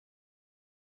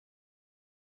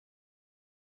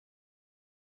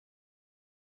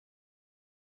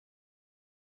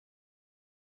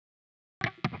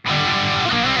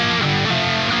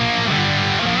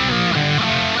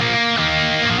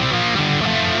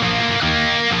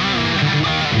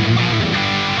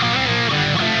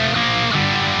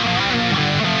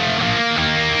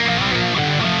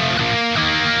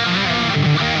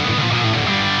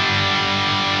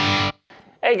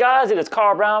Hey guys, it is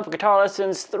Carl Brown for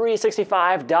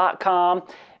GuitarLessons365.com,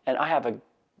 and I have a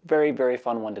very, very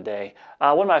fun one today.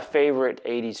 One of my favorite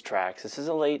 80s tracks. This is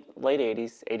a late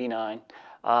 80s, 89.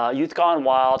 Youth Gone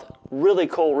Wild, really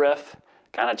cool riff,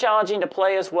 kind of challenging to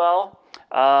play as well,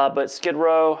 but Skid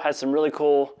Row has some really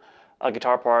cool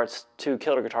guitar parts, two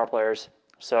killer guitar players.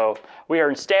 So we are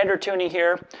in standard tuning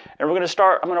here, and we're going to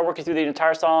start. I'm going to work you through the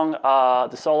entire song,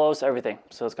 the solos, everything.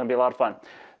 So it's going to be a lot of fun.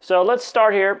 So let's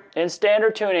start here in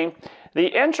standard tuning. The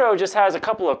intro just has a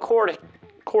couple of chord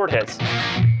hits.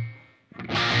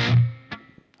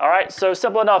 All right, so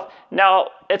simple enough. Now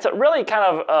it's a really kind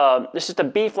of it's just a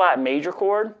B flat major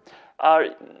chord.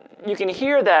 You can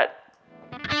hear that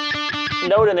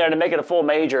note in there to make it a full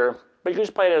major, but you can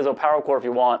just play it as a power chord if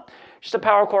you want. Just a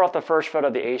power chord off the first fret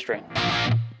of the A string.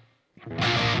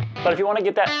 But if you want to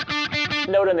get that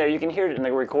note in there, you can hear it in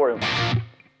the recording.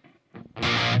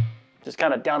 Just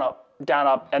kind of down, up,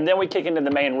 and then we kick into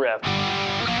the main riff.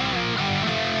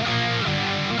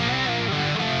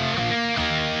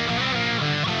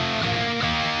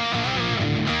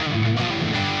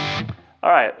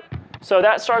 All right, so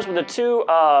that starts with the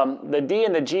D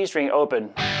and the G string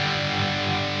open.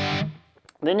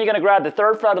 Then you're gonna grab the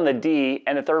third fret on the D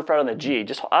and the third fret on the G.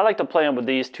 I like to play them with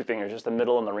these two fingers, just the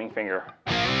middle and the ring finger.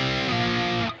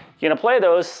 You're gonna play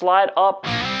those, slide up,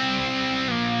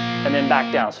 and then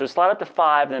back down. So slide up to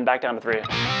 5, and then back down to 3.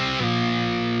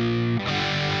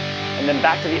 And then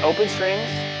back to the open strings.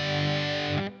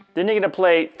 Then you're gonna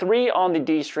play 3 on the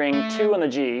D string, 2 on the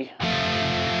G.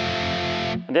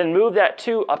 And then move that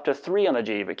 2 up to 3 on the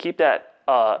G, but keep that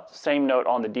same note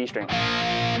on the D string.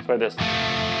 So this.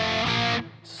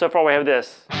 So far we have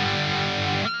this.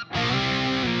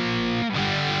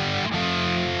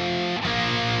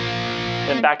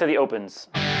 Then back to the opens.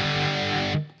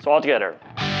 So all together.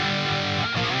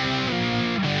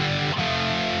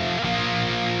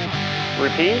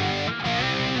 Repeat.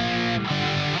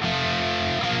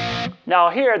 Now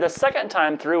here, the second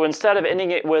time through, instead of ending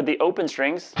it with the open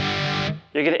strings,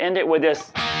 you're going to end it with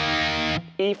this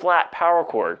E flat power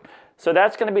chord. So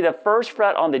that's going to be the first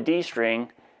fret on the D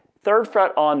string, third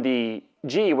fret on the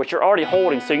G, which you're already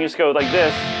holding. So you can just go like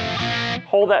this,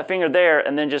 hold that finger there,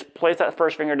 and then just place that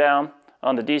first finger down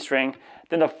on the D string.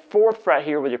 Then the fourth fret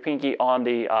here with your pinky on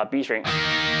the B string.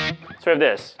 So we have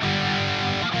this.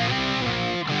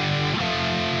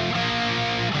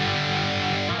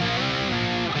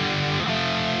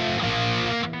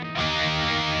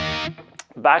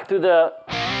 Back through the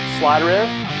slide riff,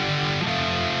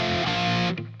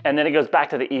 and then it goes back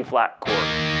to the E flat chord,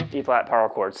 E flat power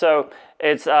chord. So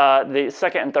it's the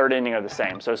second and third ending are the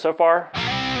same. So far,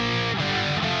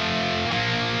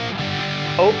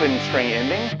 open string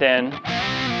ending, then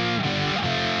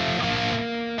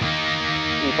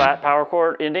E flat power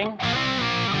chord ending,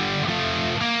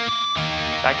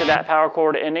 back to that power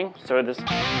chord ending. So this.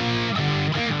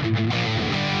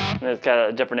 And it's got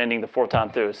a different ending the fourth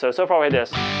time through. So far we have this.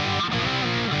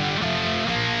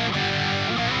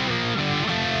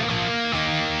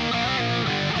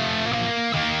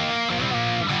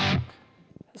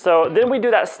 So then we do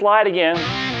that slide again.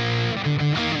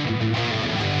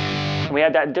 We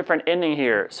have that different ending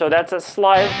here. So that's a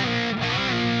slide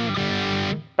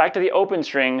back to the open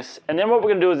strings. And then what we're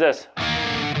gonna do is this.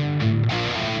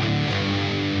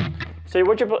 So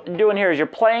what you're doing here is you're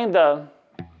playing the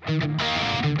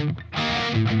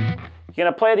You're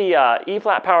going to play the E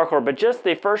flat power chord, but just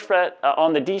the first fret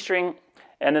on the D string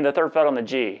and then the third fret on the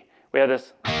G. We have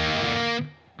this. And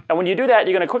when you do that,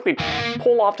 you're going to quickly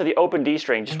pull off to the open D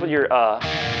string just with your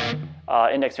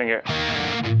index finger.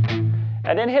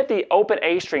 And then hit the open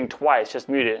A string twice, just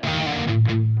mute it.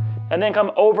 And then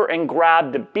come over and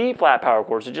grab the B flat power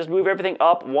chord. So just move everything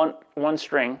up one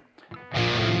string.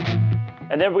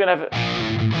 And then we're going to have...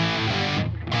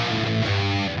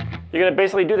 You're going to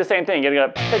basically do the same thing. You're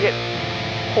going to pick it,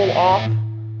 pull off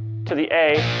to the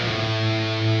A.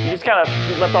 You just kind of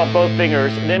lift off both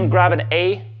fingers, and then grab an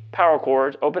A power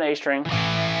chord, open A string,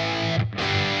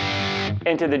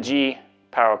 into the G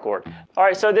power chord. All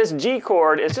right, so this G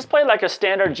chord is just played like a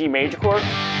standard G major chord,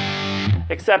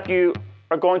 except you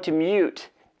are going to mute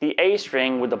the A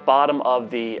string with the bottom of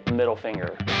the middle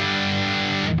finger.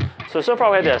 So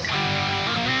far we have this.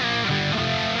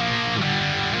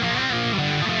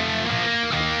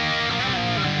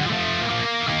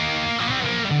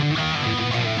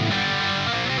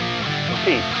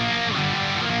 Repeat.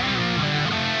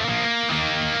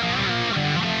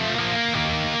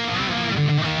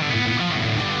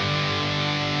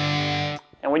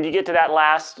 And when you get to that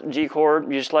last G chord,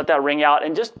 you just let that ring out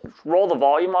and just roll the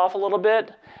volume off a little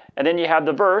bit. And then you have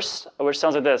the verse, which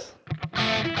sounds like this.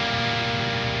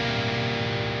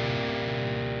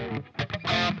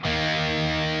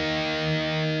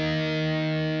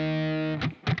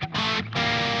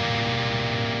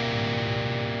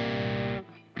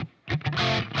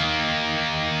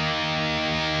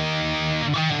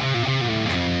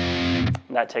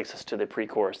 that takes us to the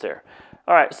pre-chorus there.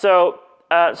 All right, so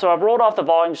I've rolled off the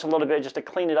volume just a little bit just to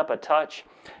clean it up a touch.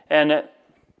 And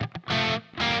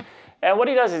what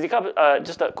he does is he comes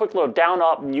just a quick little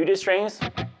down-up muted strings.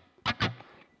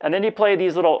 And then you play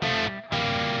these little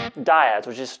diads,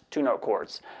 which is 2-note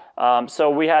chords.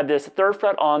 So we had this 3rd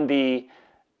fret on the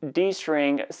D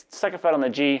string, 2nd fret on the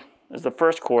G is the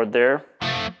first chord there.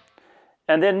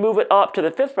 And then move it up to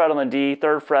the 5th fret on the D,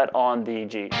 3rd fret on the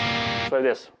G. So like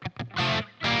this.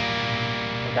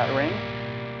 That ring.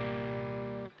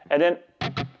 And then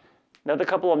another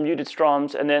couple of muted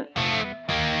strums, and then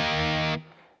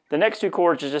the next 2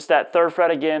 chords is just that 3rd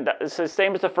fret again. It's the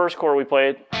same as the first chord we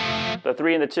played, the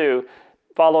 3 and the 2,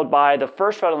 followed by the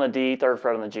 1st fret on the D, 3rd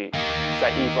fret on the G. It's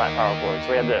that E flat power chord. So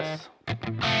we have this.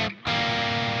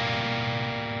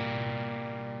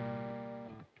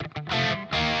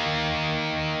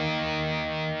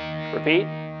 Repeat.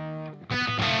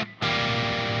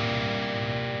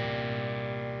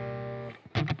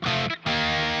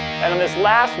 And on this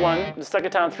last one, the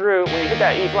second time through, when you hit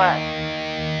that E flat,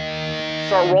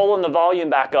 start rolling the volume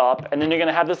back up, and then you're going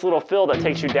to have this little fill that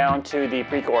takes you down to the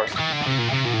pre-chorus.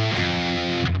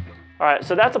 All right,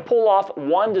 so that's a pull off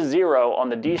 1 to 0 on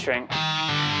the D string,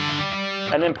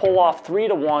 and then pull off 3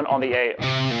 to 1 on the A.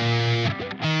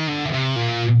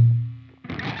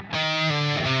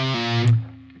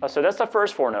 So that's the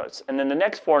first 4 notes, and then the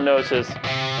next 4 notes is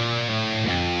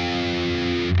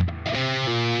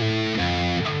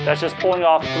that's just pulling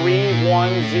off 3,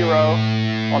 1, 0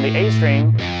 on the A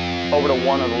string over to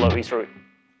 1 on the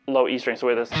low E string. So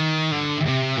with this.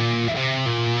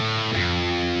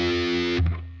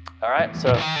 All right,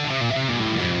 so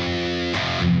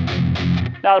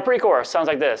now the pre-chorus sounds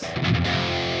like this.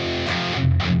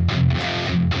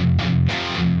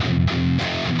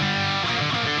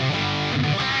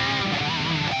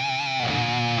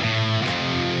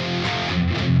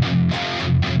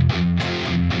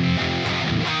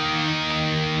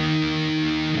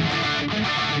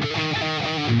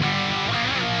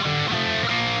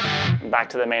 Back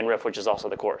to the main riff, which is also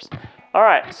the chorus. All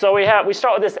right, so we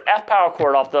start with this F power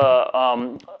chord off the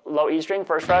low E string,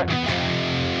 1st fret.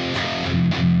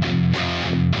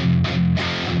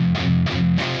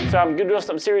 So I'm going to do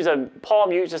some series of palm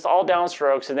mutes, just all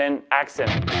downstrokes, and then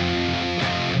accent.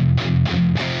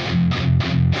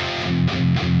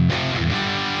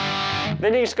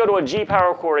 Then you just go to a G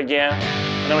power chord again,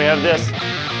 and then we have this.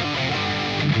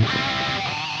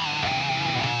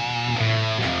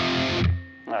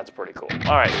 That's pretty cool.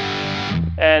 All right,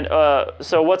 and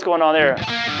so what's going on there?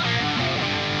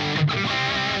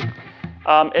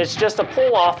 It's just a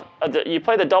pull off. You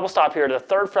play the double stop here to the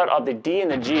 3rd fret of the D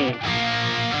and the G.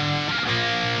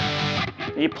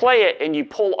 You play it and you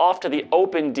pull off to the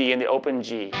open D and the open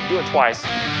G. Do it twice.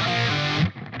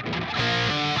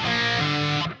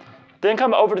 Then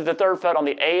come over to the 3rd fret on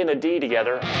the A and the D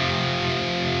together.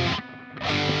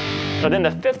 And then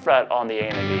the 5th fret on the A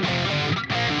and the D.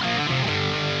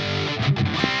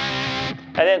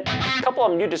 And then a couple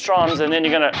of muted strums, and then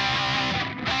you're going to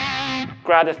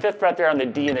grab the 5th fret there on the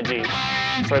D and the G.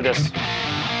 So this.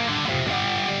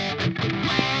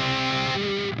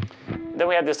 Then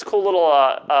we have this cool little,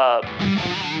 now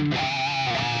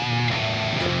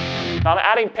I'm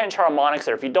adding pinch harmonics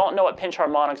there. If you don't know what pinch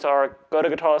harmonics are, go to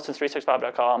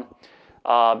guitarists365.com.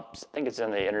 I think it's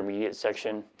in the intermediate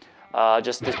section.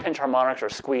 Just these pinch harmonics or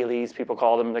squealies, people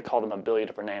call them. They call them a billion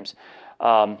different names.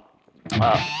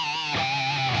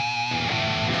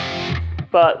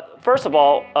 But first of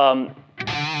all,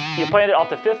 you play it off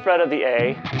the 5th fret of the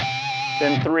A,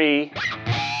 then 3,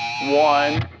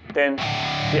 1, then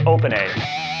the open A.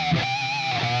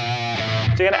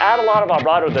 So you're going to add a lot of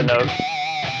vibrato to the note,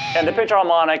 and the pinch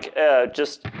harmonic,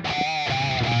 just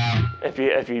if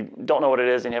you don't know what it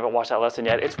is and you haven't watched that lesson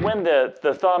yet, it's when the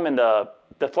thumb and the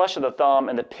flesh of the thumb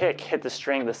and the pick hit the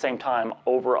string at the same time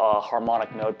over a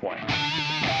harmonic node point.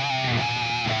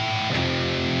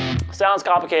 Sounds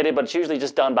complicated, but it's usually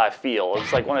just done by feel.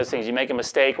 It's like one of those things, you make a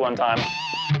mistake one time,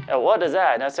 oh, what is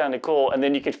that? And that sounded cool, and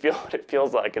then you can feel what it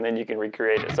feels like, and then you can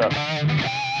recreate it. So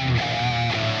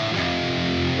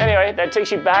anyway, that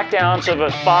takes you back down to the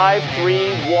 5,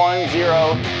 3, 1,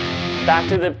 0, back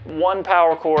to the 1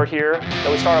 power chord here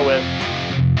that we started with.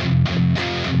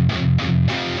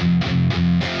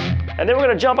 And then we're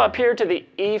going to jump up here to the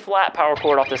E flat power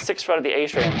chord off the 6th fret of the A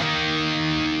string.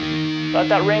 Let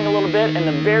that ring a little bit, and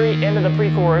the very end of the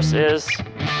pre-chorus is,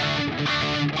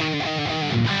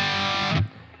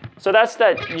 so that's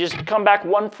that, you just come back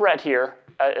 1 fret here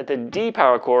at the D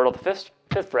power chord on the 5th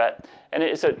fret, and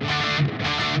it's a,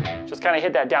 just kind of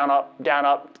hit that down up,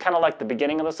 kind of like the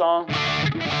beginning of the song,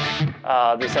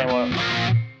 the same way.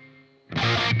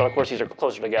 but of course these are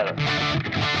closer together.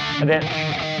 And then,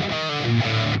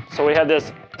 so we have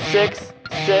this 6,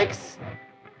 6,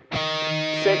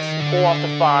 6, pull off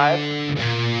the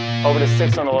 5, over to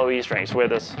 6 on the low E string. So we have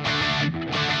this.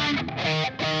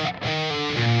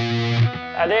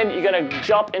 And then you're going to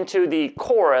jump into the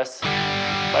chorus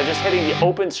by just hitting the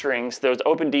open strings, those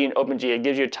open D and open G. It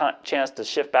gives you a chance to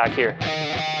shift back here.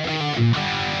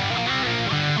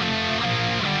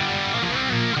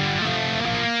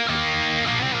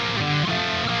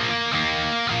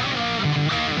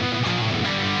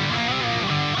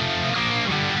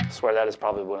 I swear that is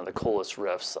probably one of the coolest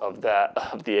riffs of the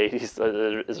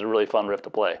 80s. It is a really fun riff to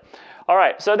play. All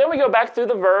right, so then we go back through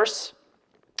the verse,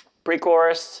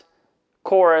 pre-chorus,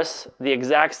 chorus, the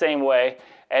exact same way,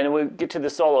 and we get to the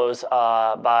solos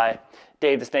by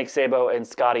Dave the Snake Sabo and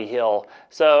Scotti Hill.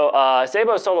 So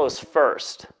Sabo's solo is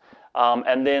first,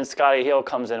 and then Scotti Hill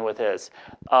comes in with his.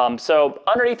 So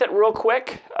underneath it real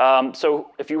quick, so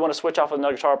if you want to switch off with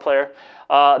another guitar player,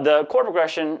 the chord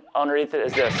progression underneath it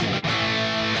is this.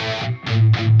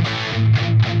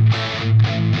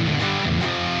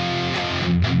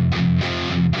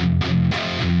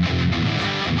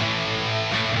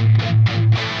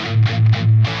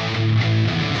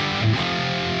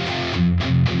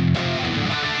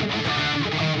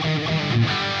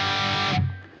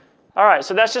 All right,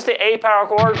 so that's just the A power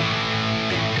chord.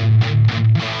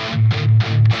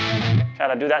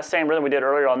 Kind of do that same rhythm we did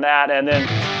earlier on that, and then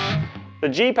the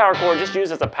G power chord just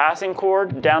used as a passing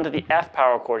chord down to the F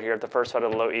power chord here at the first fret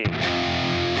of the low E.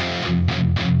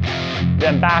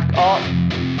 Then back up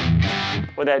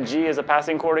with that G as a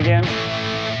passing chord again,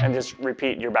 and just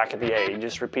repeat, you're back at the A. You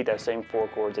just repeat that same 4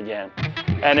 chords again.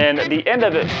 And then at the end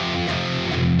of it,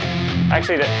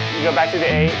 actually you go back to the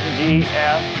A, G,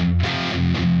 F.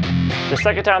 The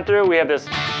second time through, we have this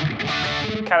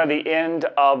kind of the end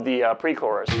of the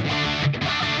pre-chorus.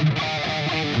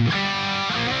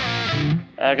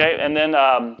 Okay, and then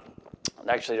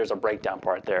actually there's a breakdown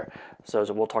part there, so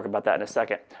we'll talk about that in a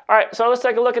second. All right, so let's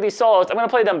take a look at these solos. I'm going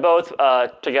to play them both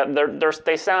together.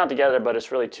 They sound together, but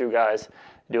it's really 2 guys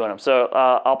doing them. So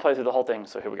I'll play through the whole thing,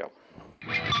 so here we go.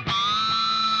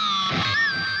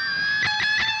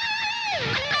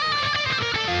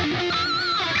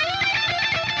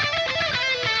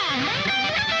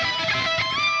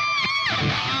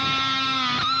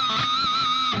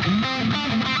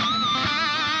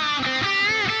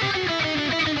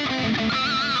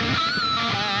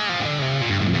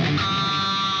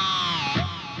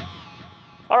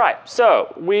 All right,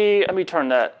 so let me turn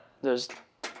those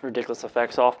ridiculous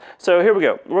effects off. So here we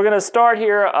go. We're going to start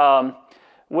here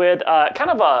with kind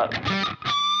of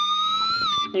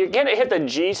you're going to hit the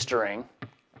G string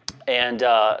and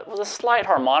with a slight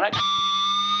harmonic,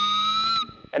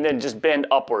 and then just bend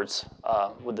upwards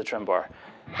with the trim bar.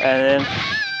 And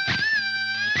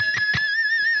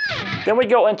then we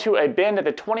go into a bend at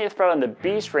the 20th fret on the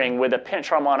B string with a pinch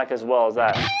harmonic as well as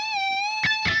that.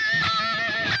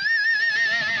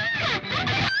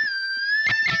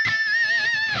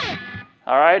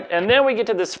 All right, and then we get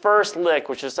to this first lick,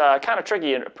 which is kind of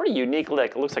tricky and a pretty unique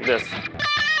lick. It looks like this.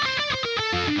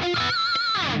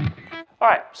 All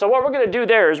right, so what we're going to do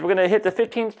there is we're going to hit the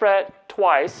 15th fret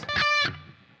twice,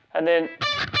 and then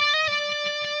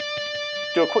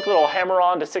do a quick little hammer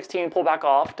on to 16, pull back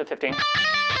off to 15.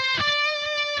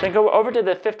 Then go over to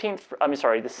the 17th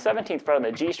fret on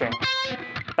the G string,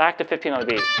 back to 15 on the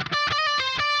B.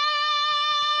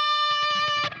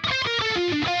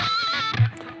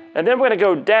 And then we're going to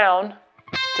go down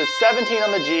to 17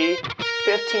 on the G,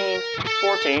 15,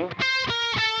 14,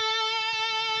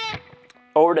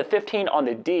 over to 15 on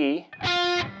the D,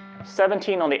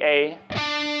 17 on the A,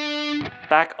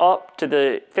 back up to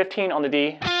the 15 on the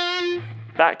D,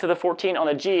 back to the 14 on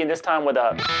the G, and this time with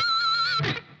a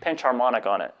pinch harmonic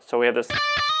on it. So we have this.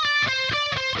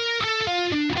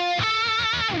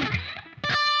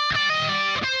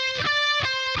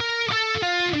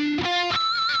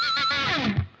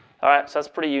 All right, so that's a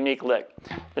pretty unique lick.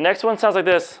 The next one sounds like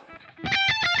this.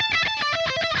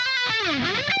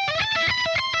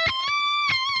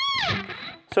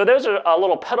 So there's a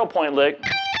little pedal point lick.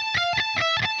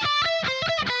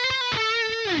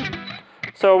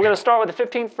 So we're going to start with the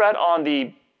 15th fret on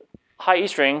the high E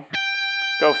string,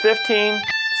 go 15,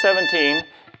 17,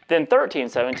 then 13,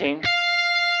 17,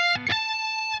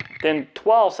 then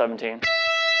 12, 17.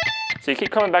 So you keep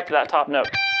coming back to that top note.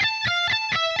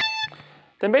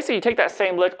 Then basically you take that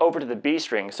same lick over to the B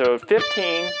string. So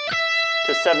 15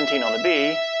 to 17 on the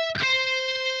B,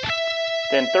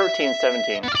 then 13,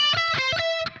 17.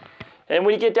 And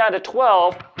when you get down to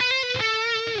 12,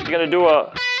 you're going to do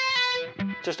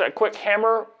just a quick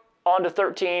hammer onto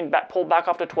 13, pull back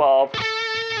off to 12,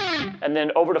 and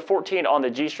then over to 14 on the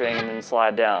G string, and then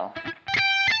slide down.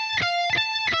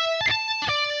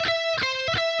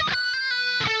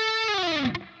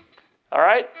 All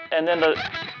right, and then the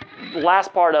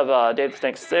last part of Dave the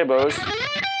Snake Sabos,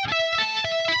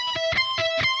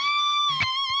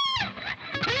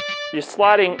 you're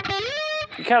sliding,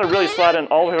 you kind of really sliding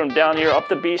all the way from down here up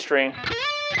the B string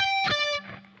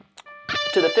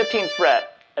to the 15th fret,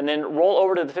 and then roll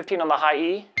over to the 15 on the high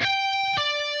E,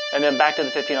 and then back to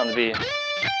the 15 on the B.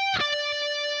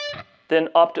 Then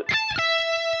up to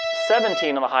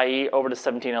 17 on the high E, over to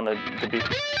 17 on the B.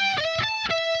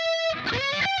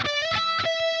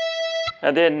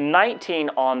 And then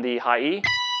 19 on the high E,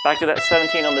 back to that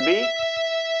 17 on the B,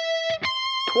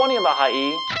 20 on the high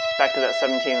E, back to that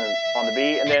 17 on the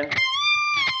B, and then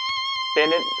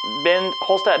bend it, bend,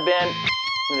 whole step bend,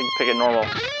 and then pick it normal.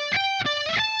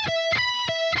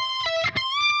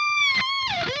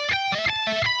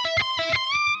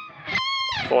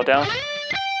 Slow it down.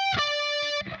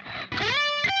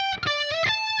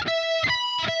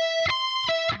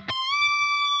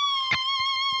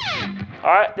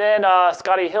 All right, then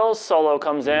Scotti Hill's solo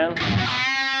comes in.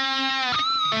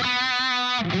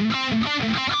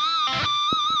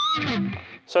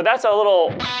 So that's a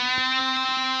little,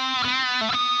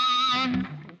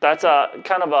 that's a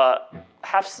kind of a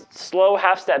slow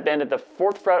half step bend at the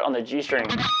 4th fret on the G string.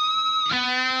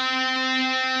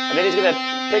 And then he's gonna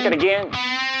pick it again,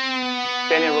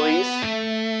 bend and release,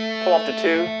 pull off to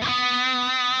 2,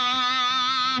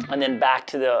 and then back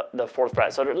to the 4th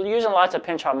fret. So they're using lots of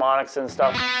pinch harmonics and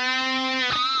stuff.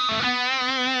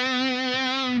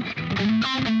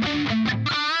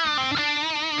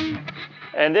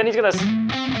 And then he's gonna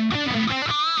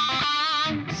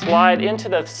slide into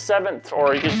the 7th,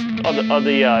 or just of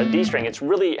the D string. It's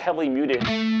really heavily muted.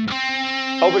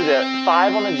 Over to the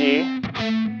 5 on the G,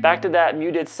 back to that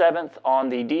muted 7th on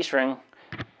the D string.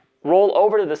 Roll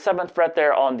over to the 7th fret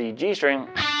there on the G string.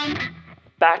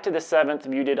 Back to the 7th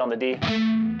muted on the D.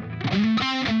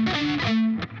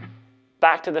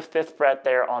 Back to the 5th fret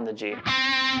there on the G.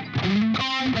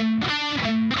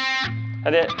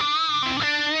 And then,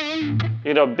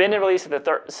 you know, bend and release at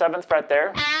the 7th fret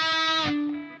there.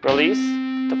 Release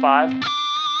to 5,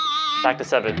 back to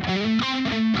 7.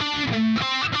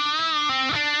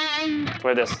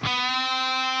 Play this.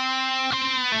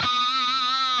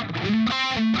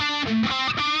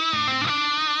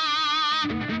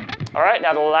 All right,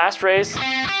 now the last phrase.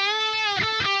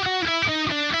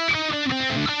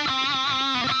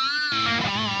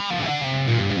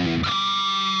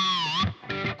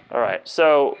 All right,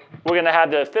 so we're gonna have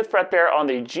the 5th fret there on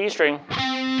the G string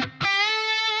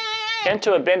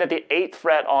into a bend at the 8th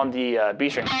fret on the B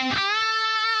string.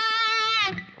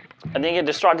 And then you get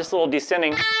to start this little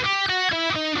descending.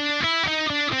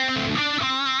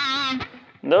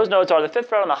 And those notes are the 5th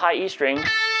fret on the high E string,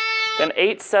 then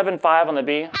 8, 7, 5 on the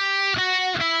B,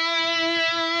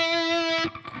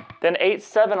 then 8,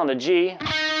 7 on the G,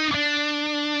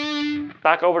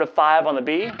 back over to 5 on the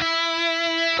B,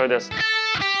 try this.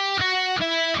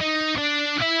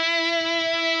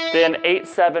 Then 8,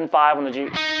 7, 5 on the G.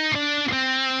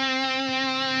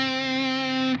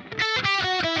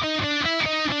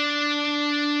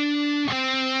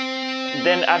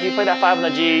 Then after you play that 5 on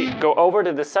the G, go over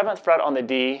to the 7th fret on the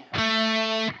D,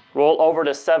 roll over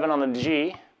to 7 on the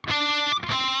G,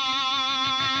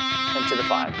 and to the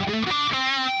 5.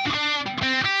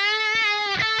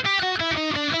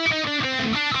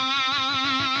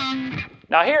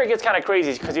 Now here it gets kind of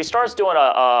crazy because he starts doing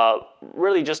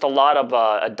really just a lot of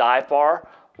a dive bar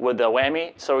with the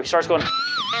whammy. So he starts going.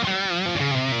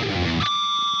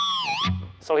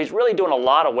 So he's really doing a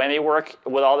lot of whammy work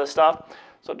with all this stuff.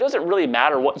 So it doesn't really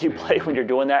matter what you play when you're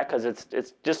doing that because it's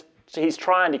just, he's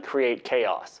trying to create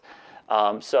chaos.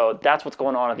 So that's what's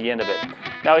going on at the end of it.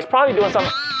 Now he's probably doing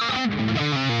something,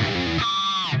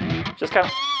 just kind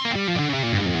of,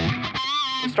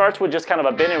 it starts with just kind of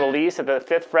a bend and release at the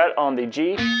 5th fret on the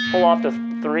G, pull off to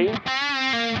 3, and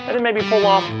then maybe pull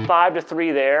off 5 to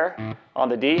 3 there on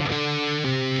the D,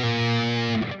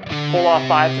 pull off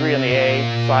 5, 3 on the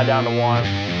A, slide down to 1,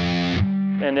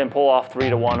 and then pull off 3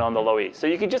 to 1 on the low E. So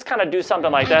you can just kind of do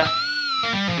something like that.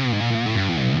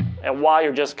 And while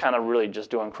you're just kind of really just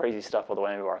doing crazy stuff with the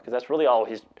whammy bar, because that's really all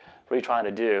he's really trying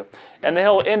to do. And then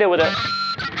he'll end it with a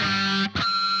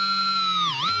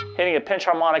hitting a pinch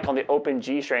harmonic on the open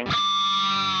G string,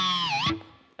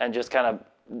 and just kind of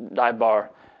dive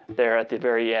bar there at the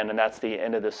very end, and that's the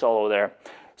end of the solo there.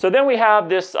 So then we have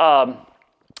this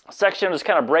section, this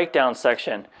kind of breakdown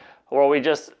section, where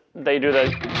they do the.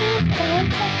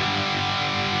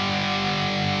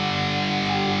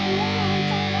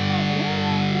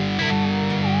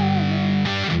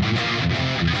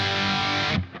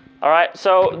 All right,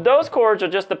 so those chords are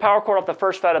just the power chord off the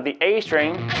first fret of the A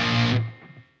string,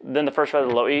 then the first fret of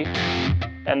the low E,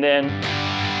 and then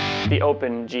the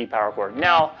open G power chord.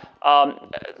 Now,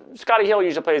 Scotti Hill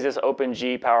usually plays this open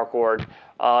G power chord.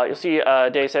 You'll see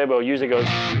Dave Sabo usually goes,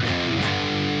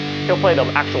 he'll play the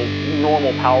actual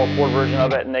normal power chord version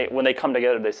of it, and when they come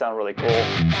together, they sound really cool.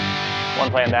 One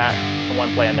playing that, and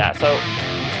one playing that. So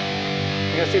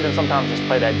you're gonna see them sometimes just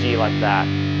play that G like that,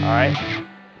 all right?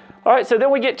 All right, so then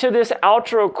we get to this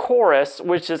outro chorus,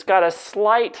 which has got a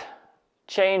slight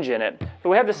change in it. So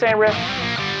we have the same riff.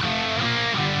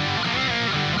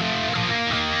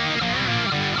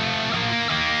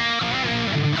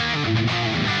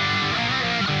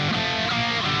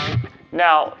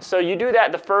 Now, so you do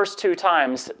that the first 2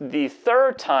 times. The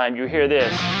third time you hear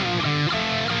this.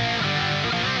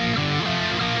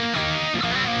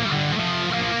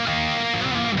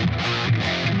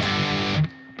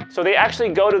 So they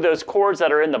actually go to those chords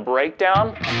that are in the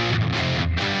breakdown,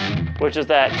 which is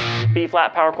that B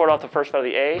flat power chord off the first fret of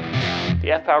the A,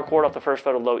 the F power chord off the first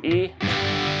fret of low E,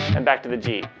 and back to the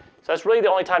G. So that's really the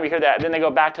only time you hear that. And then they go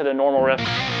back to the normal riff.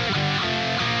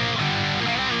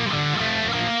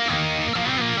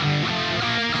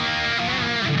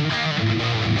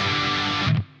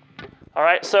 All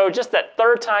right, so just that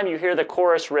third time you hear the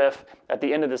chorus riff at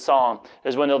the end of the song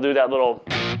is when they'll do that little,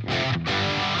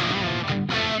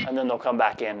 and then they'll come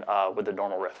back in with the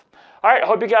normal riff. All right, I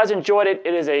hope you guys enjoyed it.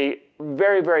 It is a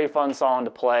very, very fun song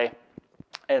to play.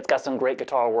 And it's got some great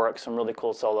guitar work, some really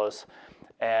cool solos.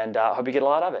 And I hope you get a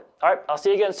lot of it. All right, I'll see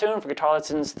you again soon for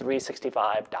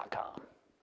GuitarLessons365.com.